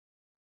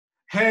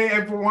Hey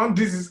everyone,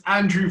 this is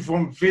Andrew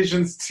from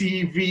Visions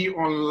TV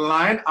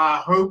Online. I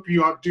hope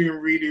you are doing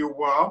really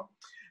well.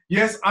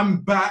 Yes,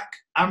 I'm back.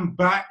 I'm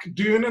back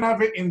doing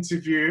another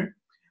interview.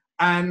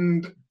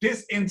 And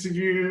this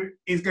interview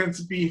is going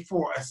to be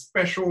for a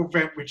special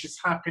event which is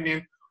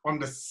happening on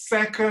the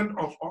 2nd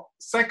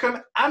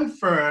and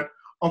 3rd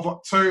of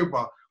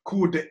October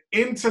called the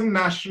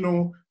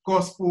International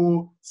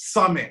Gospel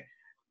Summit.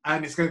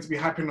 And it's going to be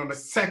happening on the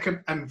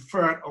 2nd and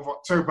 3rd of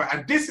October.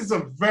 And this is a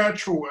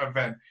virtual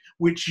event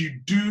which you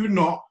do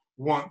not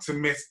want to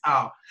miss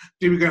out.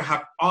 We're going to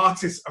have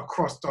artists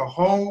across the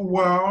whole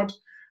world,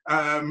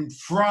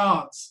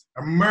 France,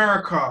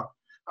 America,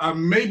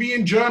 maybe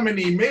in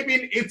Germany, maybe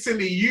in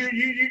Italy.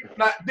 You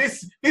like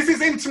this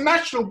is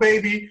international,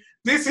 baby.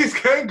 This is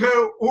going to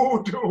go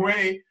all the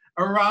way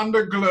around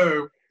the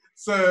globe.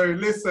 So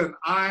listen,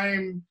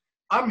 I'm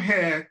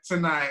here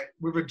tonight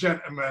with a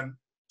gentleman,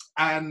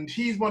 and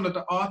he's one of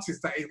the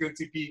artists that is going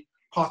to be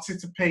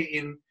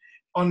participating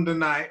on the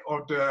night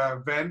of the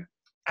event,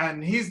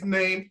 and his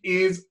name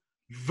is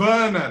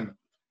Vernon.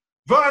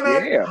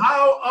 Vernon, Yeah.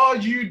 how are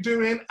you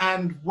doing?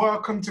 And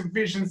welcome to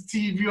Visions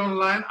TV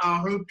Online. I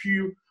hope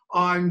you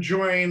are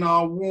enjoying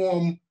our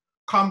warm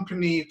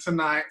company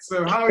tonight.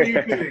 So how are you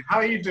doing? How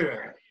are you doing?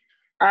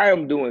 I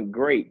am doing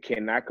great.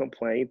 Cannot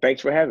complain.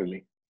 Thanks for having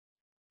me.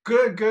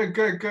 Good.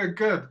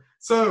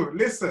 So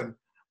listen,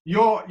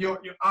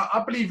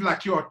 I believe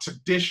like you're a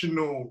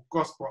traditional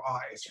gospel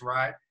artist,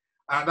 right?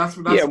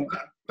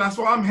 That's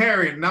what I'm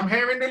hearing. I'm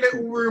hearing the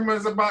little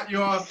rumors about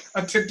you're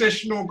a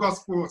traditional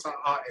gospel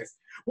artist.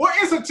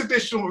 What is a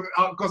traditional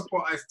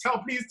gospel artist?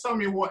 Please tell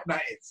me what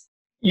that is.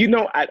 You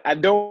know, I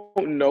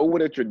don't know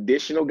what a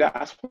traditional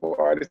gospel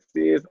artist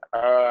is.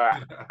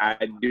 I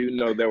do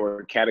know there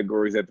were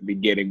categories at the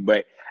beginning,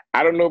 but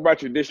I don't know about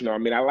traditional. I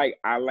mean,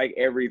 I like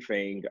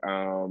everything.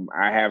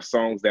 I have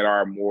songs that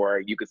are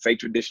more, you could say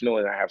traditional,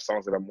 and I have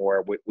songs that are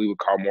more what we would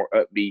call more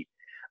upbeat.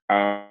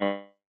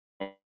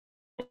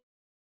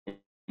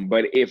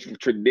 But if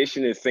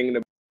tradition is singing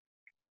about,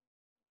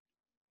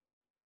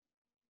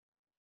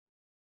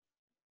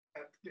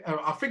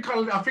 I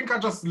think I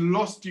just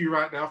lost you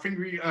right there. I think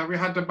we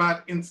had a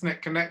bad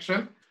internet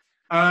connection.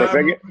 for a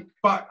second.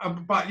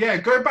 But yeah,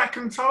 go back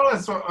and tell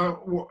us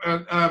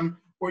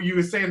what you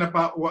were saying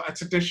about what a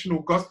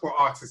traditional gospel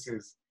artist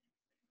is.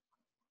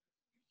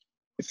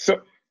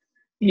 So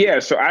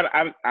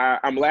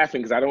I'm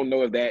laughing because I don't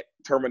know if that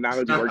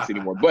terminology works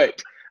anymore.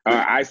 But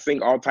I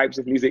sing all types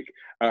of music.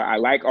 I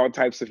like all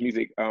types of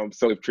music.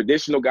 So if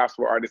traditional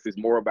gospel artist is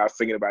more about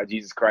singing about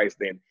Jesus Christ,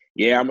 then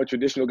yeah, I'm a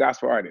traditional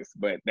gospel artist.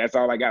 But that's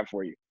all I got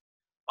for you.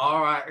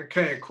 All right.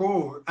 Okay.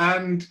 Cool.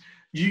 And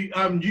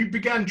you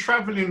began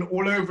traveling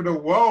all over the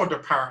world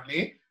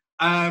apparently,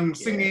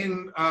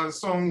 singing a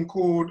song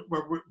called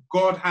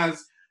 "God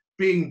Has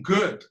Been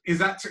Good." Is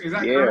that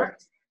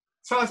correct?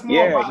 Tell us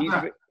more about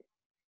that.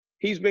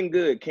 He's been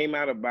good. Came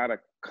out about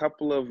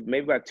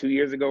maybe about 2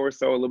 years ago or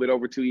so, a little bit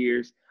over 2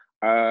 years.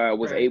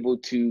 Was able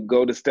to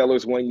go to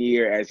Stellar's one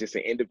year as just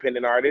an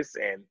independent artist,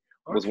 and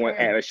was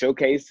at a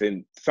showcase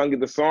and sung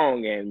the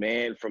song. And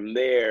man, from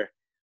there,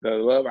 the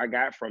love I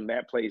got from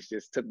that place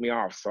just took me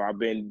off. So I've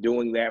been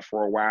doing that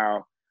for a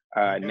while.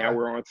 Now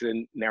we're on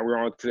to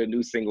the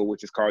new single,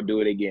 which is called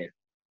 "Do It Again."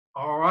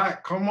 All right,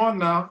 come on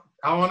now.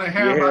 I want to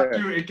hear about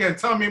 "Do It Again."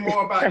 Tell me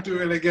more about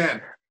 "Do It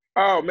Again."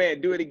 Oh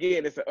man, "Do It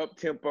Again." It's an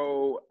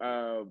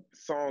up-tempo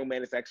song,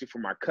 man. It's actually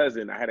from my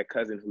cousin. I had a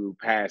cousin who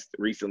passed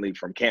recently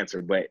from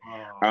cancer, but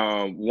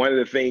one of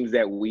the things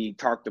that we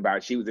talked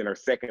about, she was in her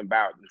second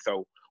bout, and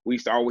so we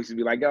used to always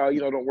be like, "Oh,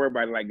 don't worry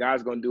about it. Like,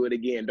 God's gonna do it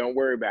again. Don't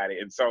worry about it."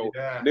 And so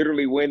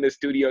literally when the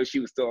studio, she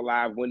was still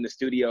alive, when the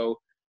studio,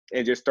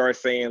 and just start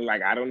saying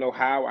like, "I don't know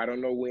how, I don't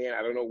know when,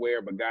 I don't know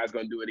where, but God's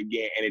gonna do it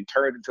again." And it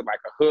turned into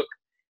like a hook,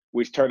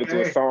 which turned into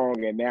a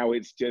song, and now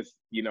it's just,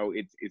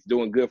 it's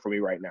doing good for me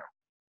right now.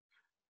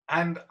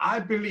 And I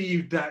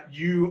believe that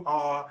you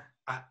are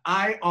an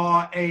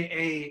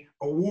IRAA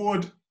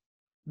award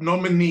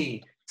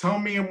nominee. Tell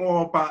me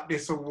more about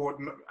this award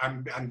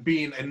and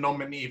being a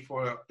nominee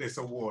for this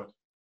award.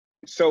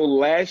 So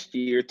last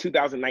year,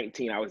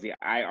 2019, I was the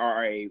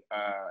IRA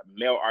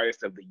Male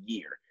Artist of the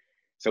Year.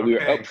 So we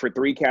were up for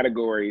 3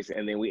 categories,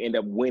 and then we end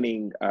up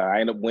winning.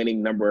 I ended up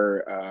winning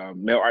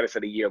Male Artist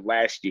of the Year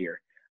last year.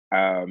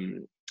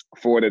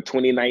 For the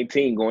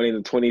 2019 going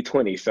into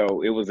 2020.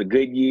 So it was a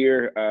good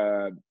year,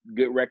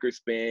 good record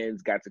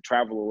spins, got to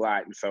travel a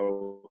lot. And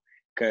so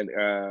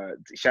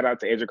shout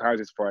out to Edric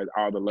Hodges for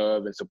all the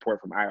love and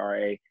support from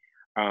IRA.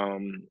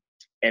 And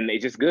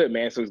it's just good,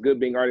 man. So it's good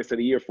being Artist of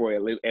the Year for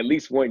at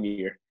least 1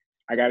 year.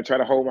 I got to try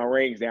to hold my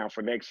reins down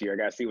for next year. I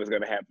got to see what's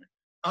going to happen.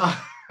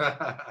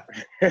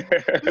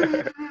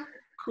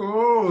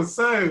 Cool.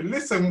 So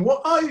listen,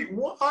 what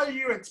are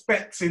you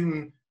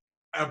expecting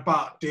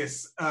about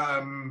this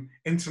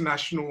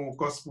International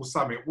Gospel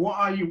Summit?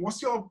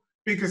 What's your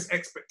biggest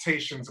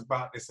expectations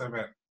about this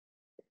event?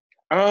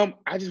 I'm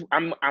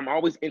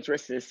always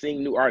interested in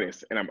seeing new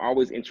artists, and I'm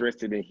always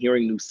interested in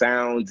hearing new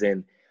sounds.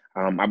 And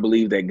I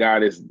believe that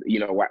God is,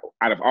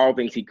 out of all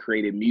things he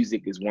created,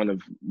 music is one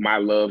of my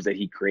loves that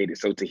he created.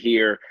 So to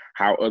hear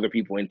how other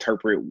people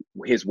interpret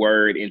his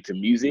word into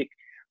music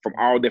from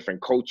all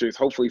different cultures,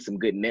 hopefully some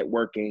good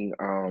networking,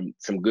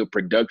 some good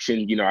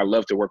production. I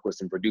love to work with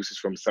some producers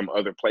from some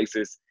other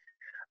places,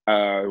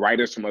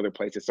 writers from other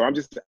places. So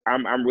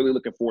I'm really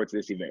looking forward to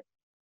this event.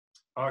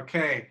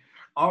 Okay.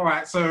 All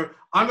right. So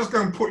I'm just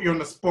going to put you on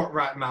the spot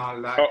right now.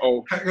 Like,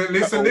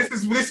 listen,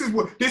 this is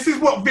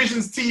what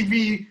Visions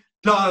TV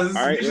does.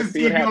 All right, Visions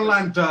TV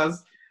Online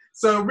does.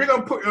 So we're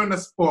going to put you on the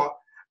spot,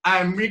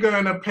 and we're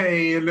going to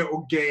play a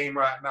little game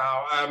right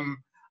now.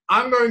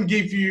 I'm going to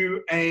give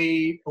you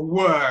a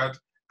word,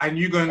 and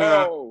you're going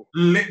to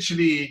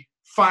literally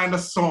find a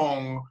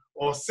song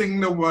or sing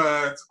the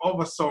words of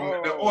a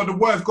song, or the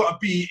words got to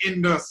be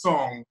in the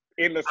song.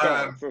 In the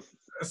song.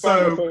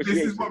 So this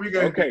is what we're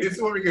going to do. This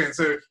is what we're going.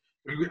 So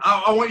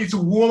I want you to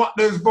warm up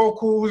those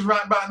vocals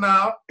right back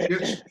now.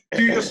 Just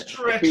do your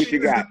stretches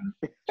and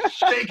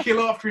shake it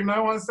off, you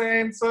know what I'm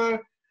saying? So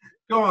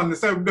go on.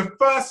 So the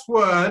first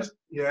word,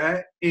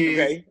 is...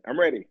 Okay, I'm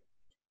ready.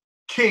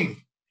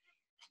 King.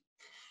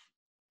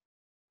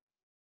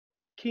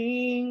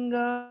 King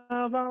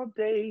of all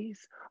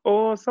days,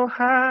 oh, so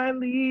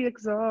highly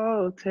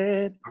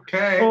exalted.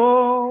 Okay.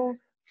 Oh,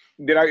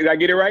 did I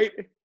get it right?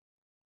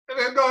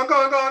 Go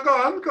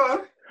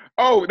on.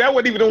 Oh, that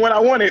wasn't even the one I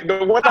wanted.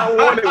 The one I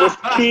wanted was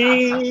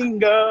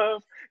King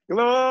of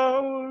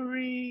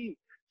glory,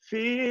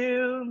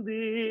 fill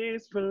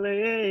this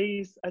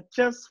place. I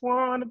just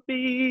want to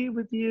be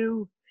with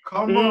you.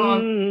 Come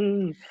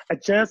on. I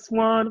just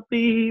want to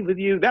be with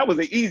you. That was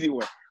an easy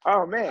one.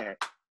 Oh, man.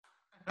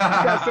 You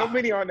got so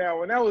many on that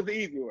one. That was the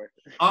easy one.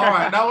 All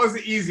right, that was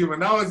the easy one.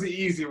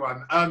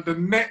 The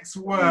next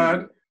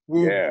word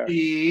will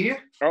be...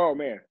 Oh,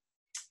 man.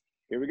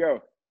 Here we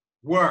go.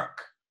 Work.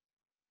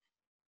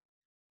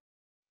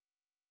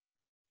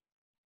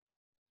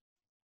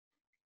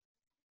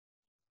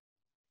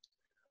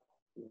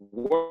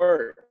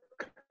 Work.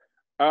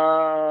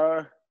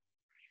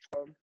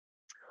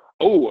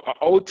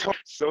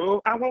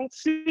 So I won't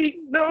see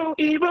no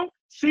evil.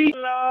 See,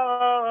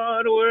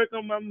 Lord, work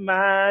on my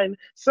mind.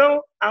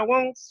 So I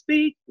won't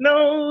speak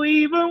no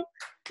evil.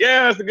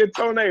 Yeah, that's a good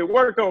tone name.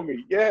 Work on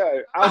me. Yeah,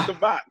 out the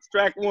box.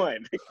 Track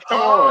one.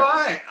 Come all on.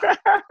 Right.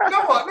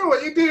 No,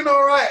 what? You're doing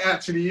all right,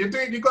 actually. You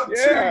got two.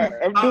 Yeah,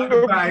 I'm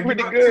doing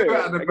pretty good.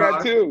 I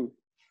got two.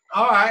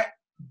 All right.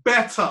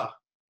 Better.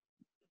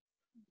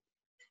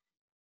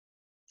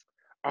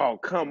 Oh,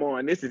 come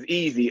on. This is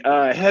easy.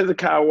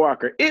 Hezekiah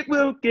Walker. It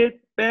will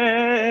get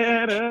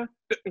better.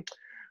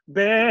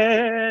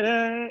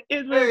 Better.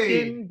 It's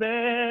getting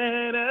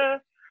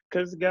better.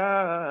 Because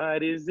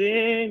God is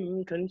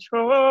in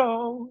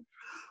control.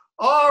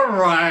 All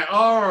right.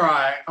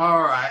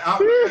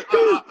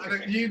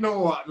 You know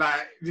what?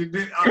 Like,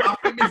 I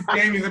think this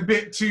game is a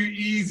bit too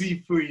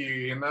easy for you,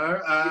 you know?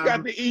 You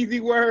got the easy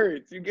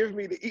words. You give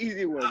me the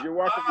easy ones. You're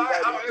walking me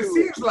right into it.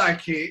 Seems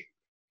like it.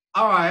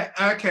 All right.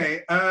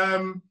 Okay.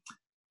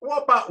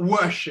 What about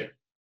worship?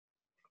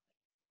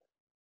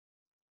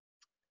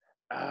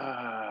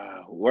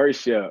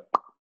 Worship.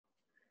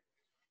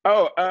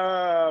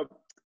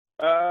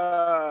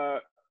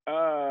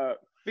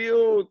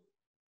 Phil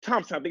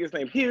Thompson, I think his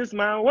name. Here's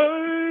my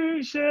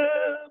worship.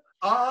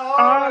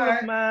 All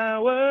of my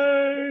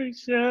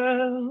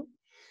worship.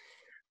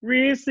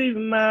 Receive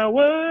my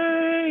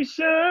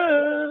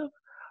worship.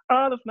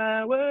 All of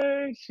my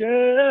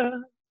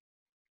worship.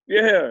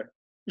 Yeah.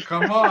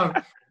 Come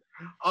on.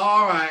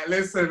 All right,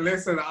 listen.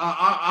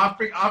 I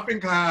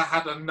think I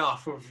had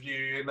enough of you.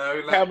 You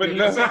know, like, have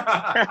enough.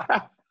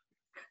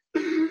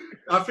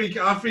 I think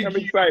I'm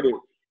excited.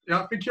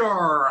 I think you're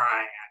all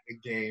right at the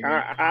game.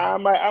 I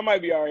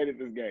might be all right at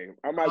this game.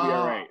 I might be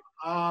all right.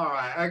 All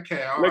right.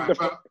 Okay. All right.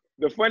 But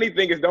the funny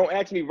thing is, don't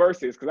ask me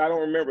verses because I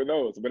don't remember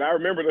those. But I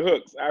remember the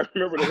hooks. I don't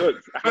know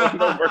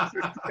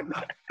verses.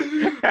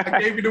 I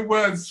gave you the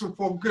words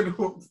for good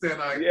hooks. Then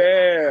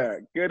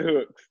good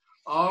hooks.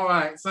 All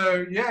right.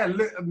 So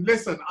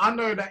listen. I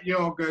know that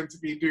you're going to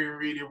be doing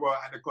really well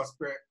at the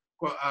Gospel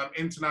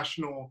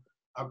International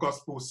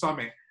Gospel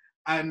Summit.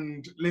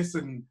 And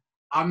listen,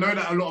 I know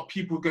that a lot of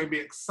people are going to be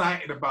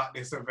excited about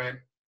this event.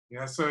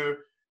 Yeah. So,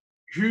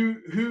 who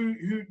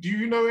do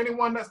you know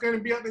anyone that's going to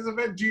be at this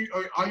event?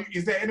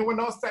 Is there anyone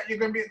else that you're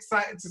going to be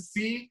excited to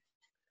see?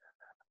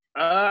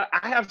 I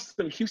have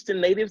some Houston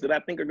natives that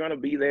I think are going to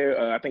be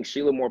there. I think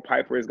Sheila Moore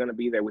Piper is going to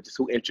be there, which is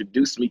who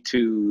introduced me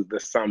to the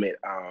summit.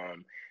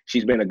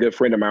 She's been a good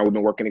friend of mine. We've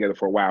been working together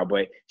for a while,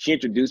 but she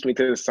introduced me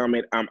to the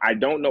summit. I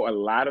don't know a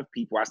lot of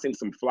people. I seen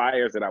some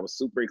flyers that I was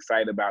super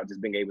excited about, just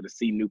being able to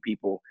see new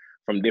people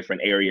from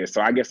different areas.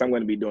 So I guess I'm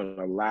going to be doing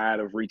a lot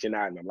of reaching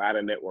out and a lot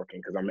of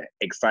networking because I'm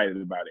excited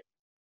about it.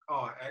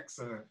 Oh,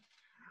 excellent.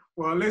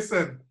 Well,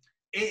 listen,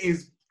 it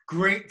is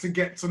great to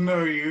get to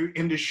know you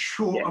in this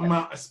short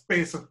amount of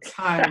space of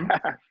time.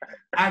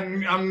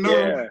 And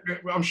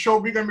I'm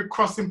sure we're going to be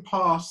crossing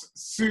paths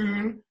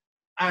soon.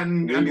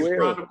 And it's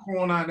around the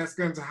corner and that's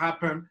going to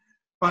happen.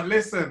 But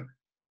listen,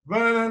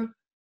 Vernon,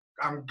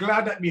 I'm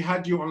glad that we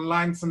had you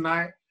online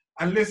tonight.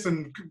 And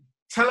listen,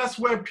 tell us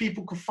where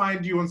people can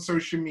find you on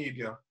social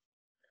media.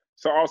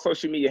 So all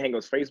social media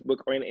handles, Facebook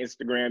or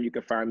Instagram, you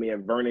can find me at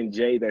Vernon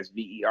J. That's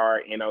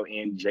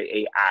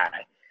VernonJai.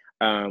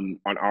 On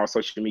all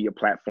social media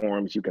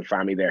platforms, you can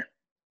find me there.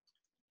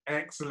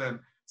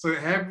 Excellent. So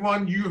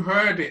everyone, you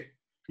heard it.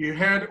 You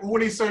heard all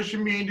his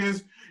social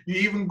medias. You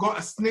even got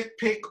a sneak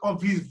peek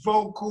of his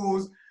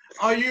vocals.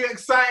 Are you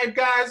excited,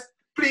 guys?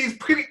 Please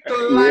click the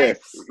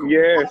likes,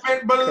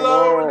 comment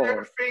below and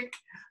everything.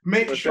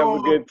 Make sure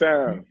have a good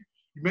time.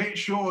 Make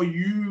sure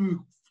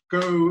you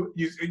go.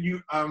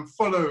 You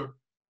follow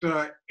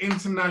the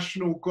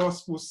International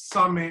Gospel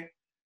Summit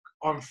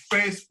on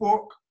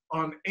Facebook,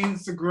 on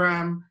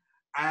Instagram,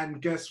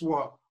 and guess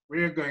what?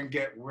 We're going to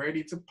get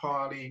ready to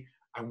party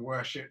and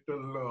worship the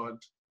Lord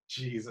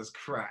Jesus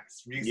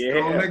Christ. It's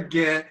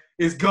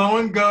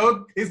going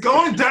down. It's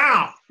going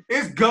down.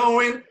 It's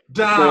going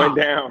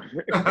down.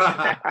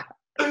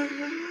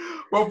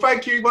 Well,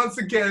 thank you once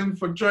again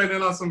for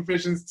joining us on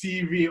Visions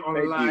TV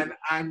Online,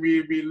 and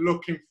we'll be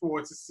looking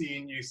forward to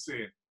seeing you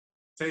soon.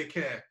 Take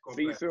care. God bless.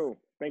 See you soon.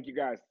 Thank you,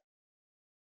 guys.